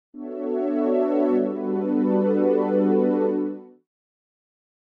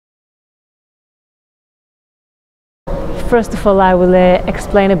First of all, I will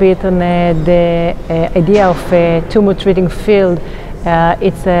explain a bit on the idea of tumor treating field.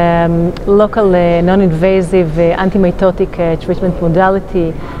 It's a local, non-invasive, anti-mitotic treatment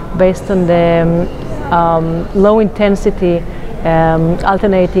modality based on the low-intensity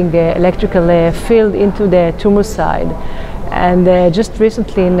alternating electrical field into the tumor side. And just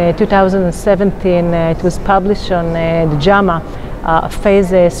recently, in 2017, it was published on the JAMA, a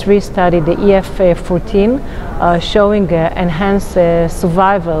phase 3 study, the EF14, showing enhanced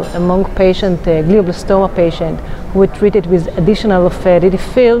survival among glioblastoma patients who were treated with additional of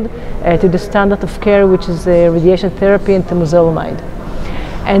TTFields to the standard of care, which is radiation therapy and temozolomide.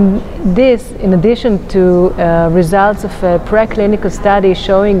 And this, in addition to results of a preclinical study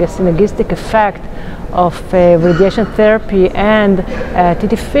showing a synergistic effect of radiation therapy and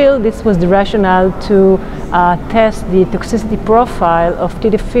TTFields, this was the rationale to test the toxicity profile of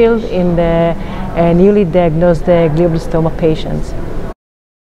TTFields in the newly diagnosed glioblastoma patients.